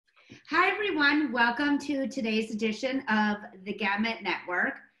Hi, everyone. Welcome to today's edition of the Gamut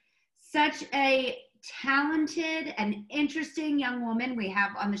Network. Such a talented and interesting young woman we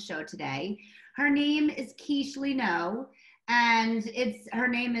have on the show today. Her name is Keeshlinooo, and her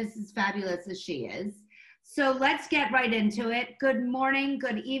name is as fabulous as she is. So let's get right into it. Good morning,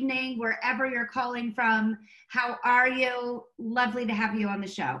 good evening, wherever you're calling from. How are you? Lovely to have you on the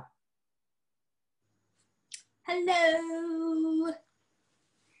show. Hello.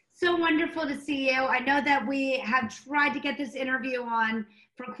 So wonderful to see you. I know that we have tried to get this interview on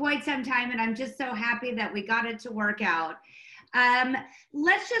for quite some time, and I'm just so happy that we got it to work out.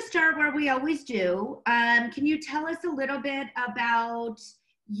 Let's just start where we always do. Can you tell us a little bit about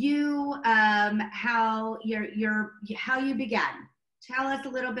you, how you began? Tell us a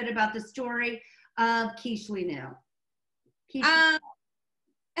little bit about the story of Keeshlinooo.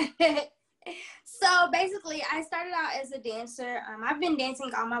 So basically, I started out as a dancer. I've been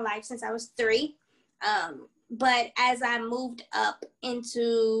dancing all my life since I was 3. But as I moved up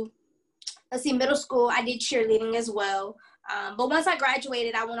into, middle school, I did cheerleading as well. But once I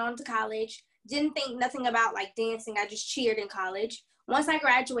graduated, I went on to college. Didn't think nothing about like dancing. I just cheered in college. Once I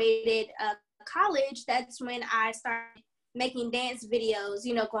graduated college, that's when I started making dance videos,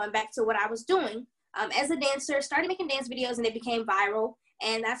 going back to what I was doing. As a dancer, started making dance videos and they became viral.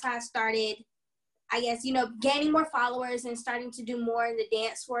 And that's how I started, I guess, gaining more followers and starting to do more in the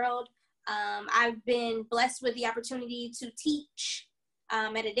dance world. I've been blessed with the opportunity to teach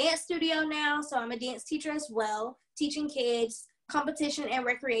at a dance studio now. So I'm a dance teacher as well, teaching kids, competition and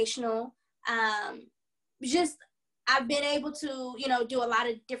recreational. I've been able to, do a lot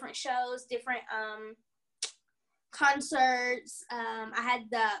of different shows, different concerts. I had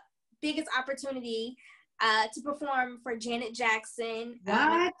the biggest opportunity to perform for Janet Jackson.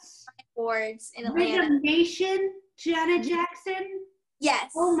 What? Awards in Atlanta. Rhythm Nation, Janet Jackson?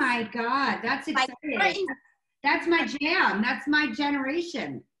 Yes. Oh my God, that's exciting. That's my jam. That's my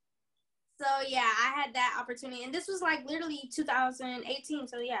generation. So yeah, I had that opportunity. And this was like literally 2018.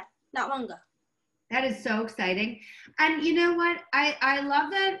 So yeah, not long ago. That is so exciting. And you know what? I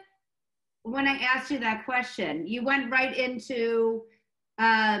love that when I asked you that question, you went right into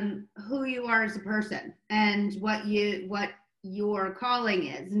who you are as a person and what your calling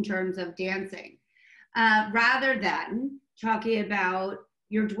is in terms of dancing, rather than talking about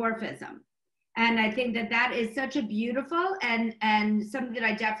your dwarfism. And I think that is such a beautiful and something that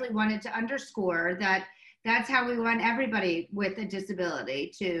I definitely wanted to underscore, that's how we want everybody with a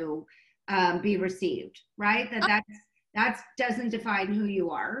disability to be received, right? That doesn't define who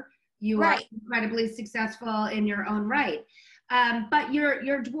you are. You Right. are incredibly successful in your own right. But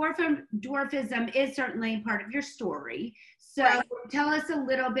your dwarfism is certainly part of your story. So Right. Tell us a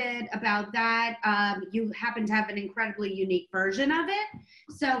little bit about that. You happen to have an incredibly unique version of it.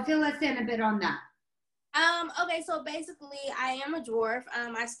 So fill us in a bit on that. Okay, so basically I am a dwarf.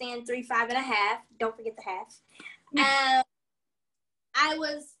 I stand 3'5½". Don't forget the half. I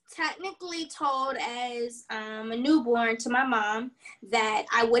was technically told as a newborn to my mom that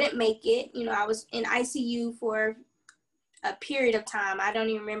I wouldn't make it. I was in ICU for a period of time. I don't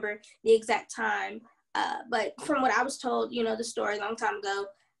even remember the exact time. But from what I was told, the story a long time ago,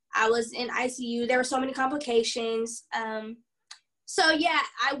 I was in ICU. There were so many complications. So yeah,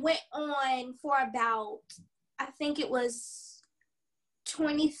 I went on for about, I think it was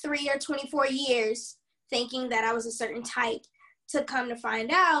 23 or 24 years thinking that I was a certain type, to come to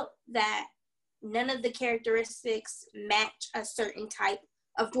find out that none of the characteristics match a certain type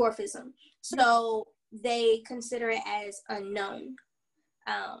of dwarfism. So they consider it as unknown.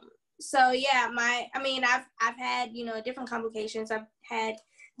 So yeah, I've had, different complications. I've had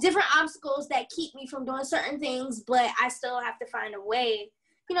different obstacles that keep me from doing certain things, but I still have to find a way,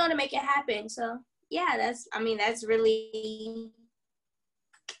 to make it happen. So yeah, that's really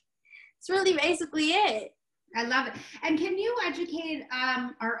basically it. I love it. And can you educate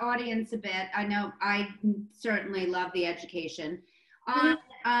our audience a bit? I know I certainly love the education on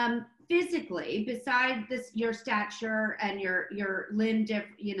physically, beside your stature and your limb,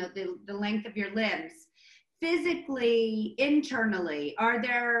 the length of your limbs. Physically, internally, are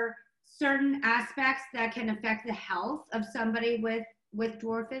there certain aspects that can affect the health of somebody with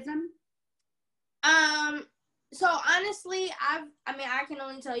dwarfism? So honestly, I can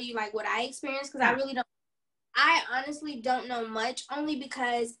only tell you like what I experienced, because I honestly don't know much, only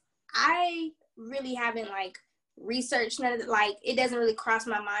because I really haven't like researched none of it. Like, it doesn't really cross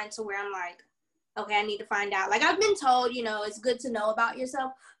my mind to where I'm like, okay, I need to find out. Like, I've been told, it's good to know about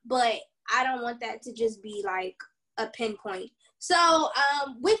yourself, but I don't want that to just be like a pinpoint. So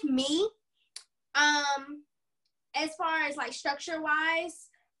with me, as far as like structure wise,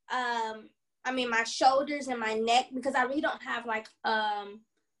 my shoulders and my neck, because I really don't have like an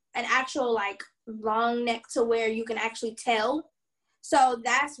actual like long neck to where you can actually tell. So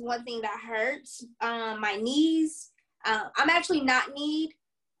that's one thing that hurts. My knees, I'm actually not kneed.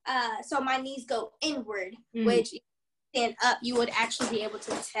 So my knees go inward, which stand up, you would actually be able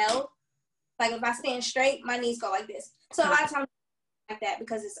to tell. Like if I stand straight, my knees go like this. So a lot of times like that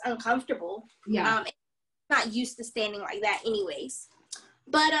because it's uncomfortable. Yeah. I'm not used to standing like that anyways.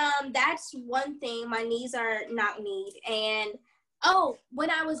 But that's one thing. My knees are not kneed. And when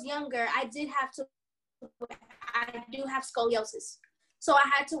I was younger, I do have scoliosis. So I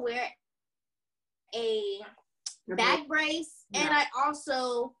had to wear a back brace, and I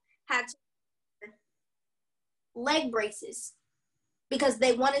also had to wear leg braces because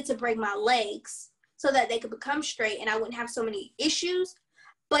they wanted to break my legs so that they could become straight and I wouldn't have so many issues.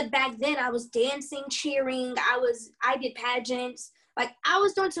 But back then I was dancing, cheering, I did pageants. Like I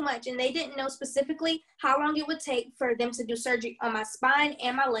was doing too much, and they didn't know specifically how long it would take for them to do surgery on my spine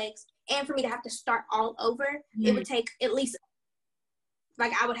and my legs, and for me to have to start all over. It would take at least,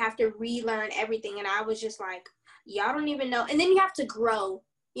 like I would have to relearn everything. And I was just like, y'all don't even know. And then you have to grow,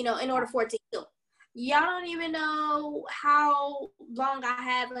 in order for it to heal. Y'all don't even know how long I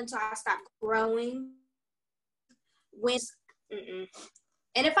have until I stop growing. And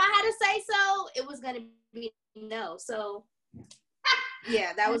if I had to say so, it was going to be no. So,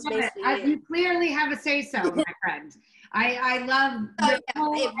 yeah, that was basically it. You clearly have a say-so, my friend. I love the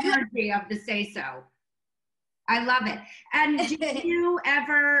whole energy of the say-so. I love it. And did you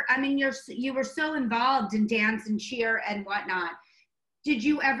ever, you were so involved in dance and cheer and whatnot. Did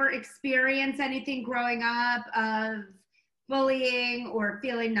you ever experience anything growing up of bullying or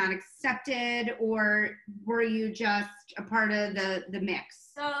feeling not accepted, or were you just a part of the mix?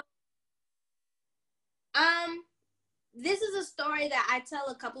 So, this is a story that I tell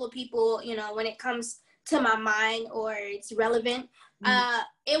a couple of people, when it comes to my mind or it's relevant.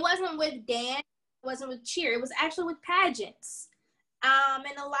 It wasn't with dance, it wasn't with cheer, it was actually with pageants.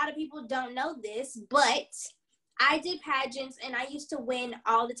 And a lot of people don't know this, but I did pageants and I used to win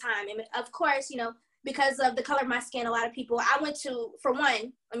all the time. And of course, because of the color of my skin, a lot of people, for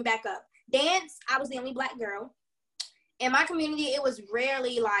one, let me back up. Dance, I was the only Black girl. In my community, it was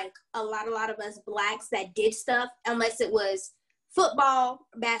rarely like a lot of us Blacks that did stuff, unless it was football,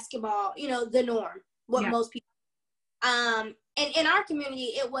 basketball, the norm, most people. And in our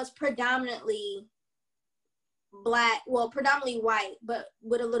community, it was predominantly Black, predominantly white, but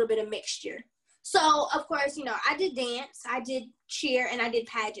with a little bit of mixture. So, of course, I did dance, I did cheer, and I did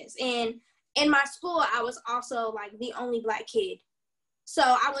pageants. And in my school, I was also like the only Black kid. So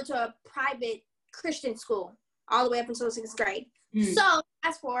I went to a private Christian school all the way up until 6th grade. So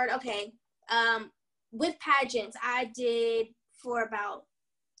fast forward, with pageants, I did for about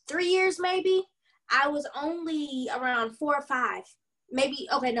 3 years maybe. I was only around 4 or 5,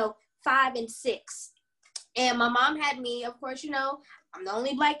 5 and 6. And my mom had me, of course, I'm the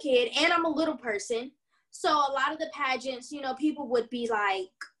only Black kid and I'm a little person. So a lot of the pageants, people would be like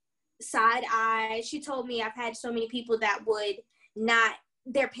side eye. She told me I've had so many people that would not,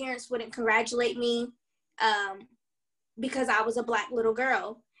 their parents wouldn't congratulate me because I was a Black little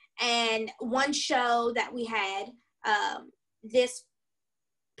girl. And one show that we had, this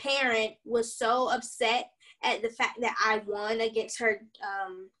parent was so upset at the fact that I won against her,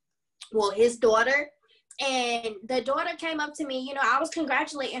 his daughter. And the daughter came up to me, I was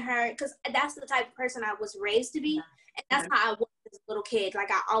congratulating her because that's the type of person I was raised to be. And that's how I was as a little kid. Like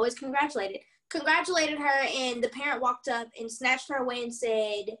I always congratulated her, and the parent walked up and snatched her away and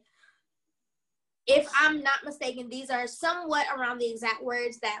said, if I'm not mistaken, these are somewhat around the exact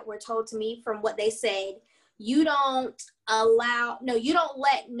words that were told to me from what they said. You don't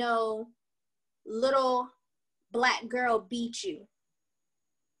let no little Black girl beat you.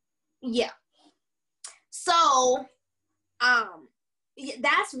 Yeah. So,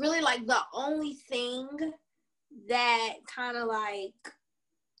 that's really like the only thing that kind of like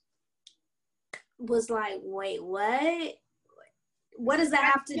was like, wait, what? What does that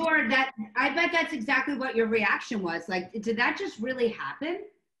have to do? I bet that's exactly what your reaction was. Like, did that just really happen?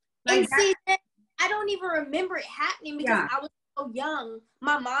 Like, and see, I don't even remember it happening because I was so young.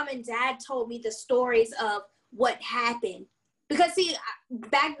 My mom and dad told me the stories of what happened. Because see,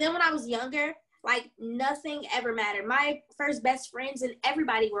 back then when I was younger, like nothing ever mattered. My first best friends and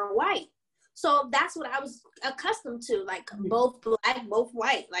everybody were white. So that's what I was accustomed to, like both Black, both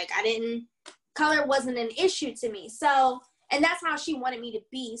white. Like color wasn't an issue to me. So, and that's how she wanted me to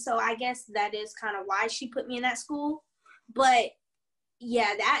be. So I guess that is kind of why she put me in that school. But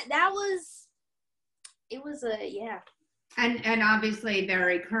yeah, And obviously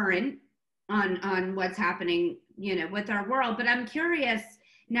very current on what's happening, you know, with our world. But I'm curious,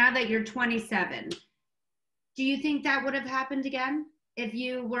 now that you're 27, do you think that would have happened again if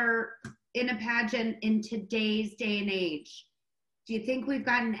you were in a pageant in today's day and age? Do you think we've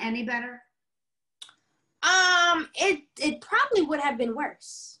gotten any better? It probably would have been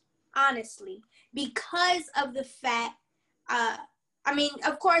worse, honestly, because of the fact, I mean,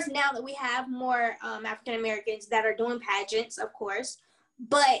 of course, now that we have more African Americans that are doing pageants, of course,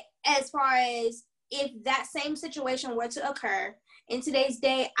 but as far as if that same situation were to occur in today's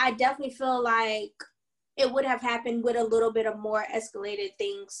day, I definitely feel like it would have happened with a little bit of more escalated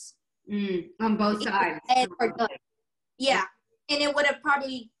things. On both sides. Yeah, and it would have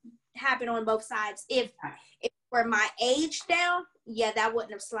probably happened on both sides. If were my age down, yeah, that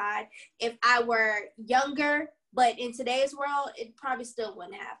wouldn't have slide. If I were younger, but in today's world, it probably still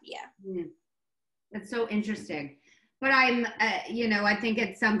wouldn't have. Yeah. That's so interesting. But I'm, you know, I think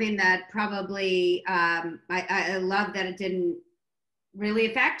it's something that probably, I love that it didn't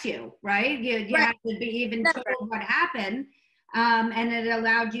really affect you, right? You Right. have to be even told what happened. And it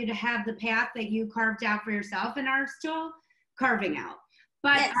allowed you to have the path that you carved out for yourself and are still carving out.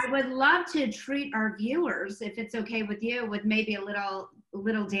 But Yes. I would love to treat our viewers, if it's okay with you, with maybe a little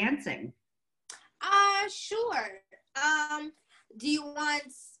dancing. Sure. Do you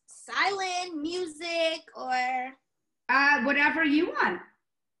want silent music or? Whatever you want.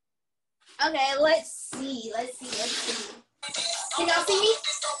 Okay, let's see. Can y'all see me?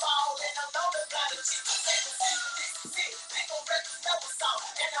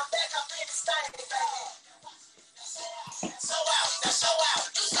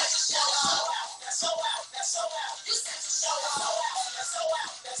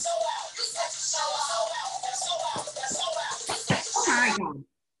 Oh my God.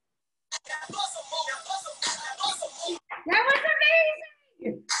 That was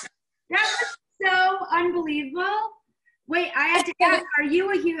amazing. That was so unbelievable. Wait, I had to ask, are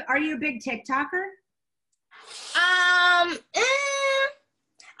you a big TikToker? I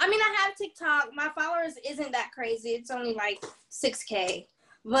mean, I have TikTok. My followers isn't that crazy. It's only like 6K.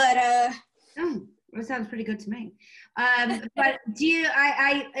 But Oh, that sounds pretty good to me. But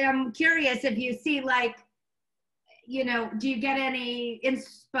I am curious if you see, like, you know, do you get any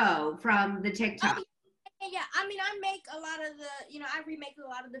inspo from the TikTok? Yeah, I mean, I make a lot of I remake a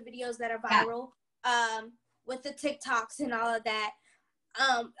lot of the videos that are viral, with the TikToks and all of that.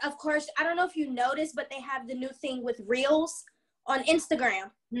 Of course, I don't know if you noticed, but they have the new thing with Reels on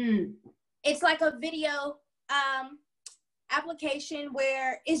Instagram. It's like a video application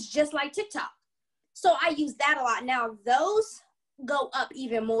where it's just like TikTok. So I use that a lot. Now, those go up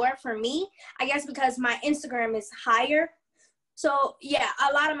even more for me, I guess, because my Instagram is higher. So yeah,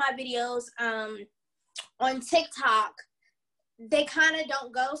 a lot of my videos on TikTok, they kind of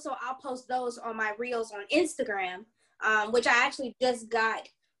don't go. So I'll post those on my Reels on Instagram, which I actually just got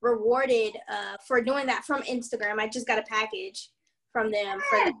rewarded for doing that from Instagram. I just got a package from them.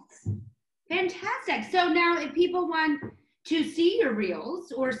 Yes. Fantastic. So now if people want to see your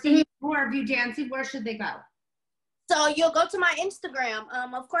Reels or see more of you dancing, where should they go? So you'll go to my Instagram.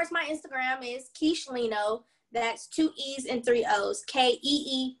 Of course, my Instagram is Keeshlinooo. That's 2 E's and 3 O's.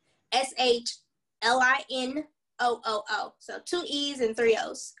 Keeshlinooo. So 2 E's and 3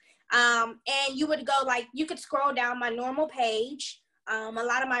 O's. And you would go, like, you could scroll down my normal page. A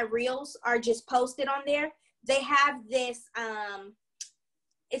lot of my Reels are just posted on there. They have this,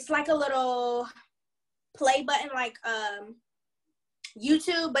 it's like a little play button, like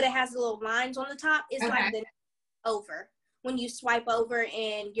YouTube, but it has the little lines on the top. It's like the over when you swipe over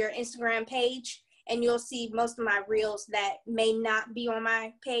in your Instagram page, and you'll see most of my Reels that may not be on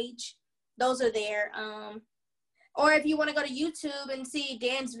my page. Those are there. Or if you want to go to YouTube and see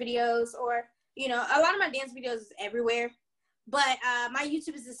dance videos, or, you know, a lot of my dance videos is everywhere, but my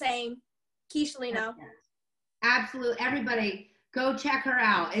YouTube is the same, Keeshlinooo. Absolutely. Everybody go check her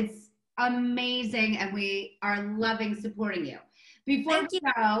out. It's amazing, and we are loving supporting you. Before we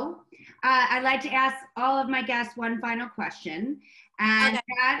go, I'd like to ask all of my guests one final question, and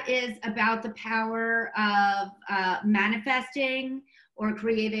that is about the power of manifesting or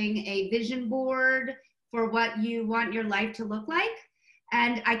creating a vision board for what you want your life to look like.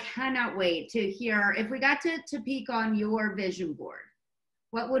 And I cannot wait to hear, if we got to peek on your vision board,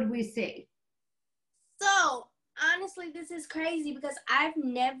 what would we see? So honestly, this is crazy because I've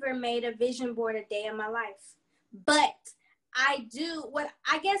never made a vision board a day in my life. But I do, what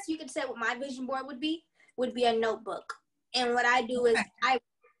I guess you could say what my vision board would be a notebook. And what I do is I,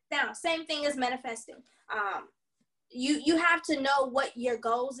 now, same thing as manifesting. you have to know what your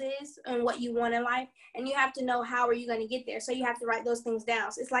goals is and what you want in life, and you have to know how are you going to get there. So you have to write those things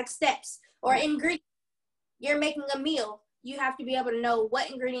down. So it's like steps or ingredients. You're making a meal. You have to be able to know what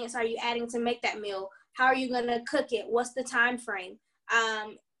ingredients are you adding to make that meal. How are you going to cook it? What's the time frame?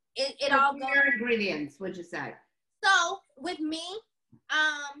 It all goes. Your ingredients, would you say? So with me,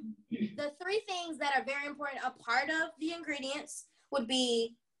 the 3 things that are very important, a part of the ingredients would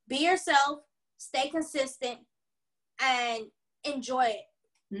be yourself, stay consistent, and enjoy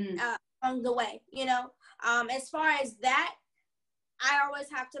it along the way. You know, as far as that, I always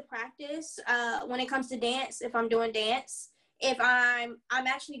have to practice when it comes to dance. If I'm doing dance, if I'm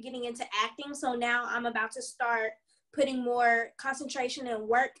actually getting into acting, so now I'm about to start putting more concentration and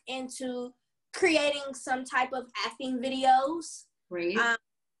work into creating some type of acting videos. Great.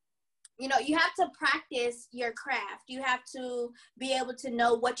 You know, you have to practice your craft. You have to be able to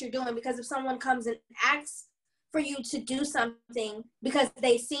know what you're doing, because if someone comes and asks for you to do something because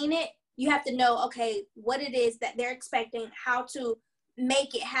they've seen it, you have to know, okay, what it is that they're expecting, how to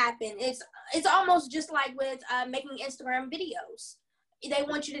make it happen. It's almost just like with making Instagram videos. They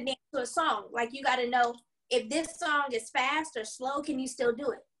want you to dance to a song. Like, you got to know if this song is fast or slow, can you still do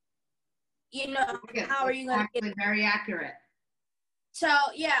it? You know, how are you going to get it? Very accurate. So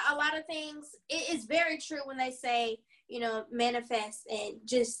yeah, a lot of things, it is very true when they say, you know, manifest and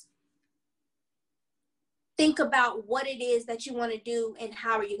just think about what it is that you want to do and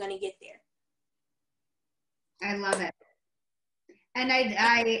how are you going to get there. I love it. And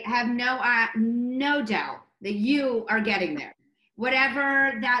I have no doubt that you are getting there.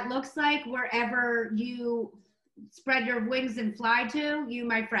 Whatever that looks like, wherever you spread your wings and fly to, you,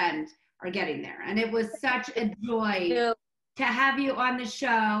 my friend, are getting there. And it was such a joy to have you on the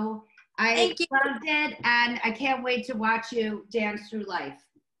show. I loved it, and I can't wait to watch you dance through life.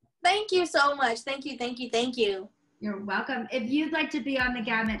 Thank you so much. Thank you, thank you, thank you. You're welcome. If you'd like to be on the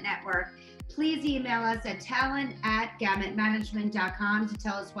Gamut Network, please email us at talent@gamutmanagement.com to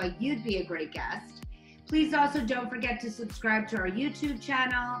tell us why you'd be a great guest. Please also don't forget to subscribe to our YouTube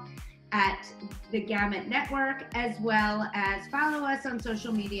channel at the Gamut Network, as well as follow us on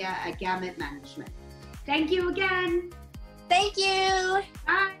social media at Gamut Management. Thank you again. Thank you.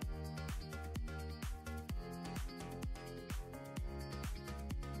 Bye.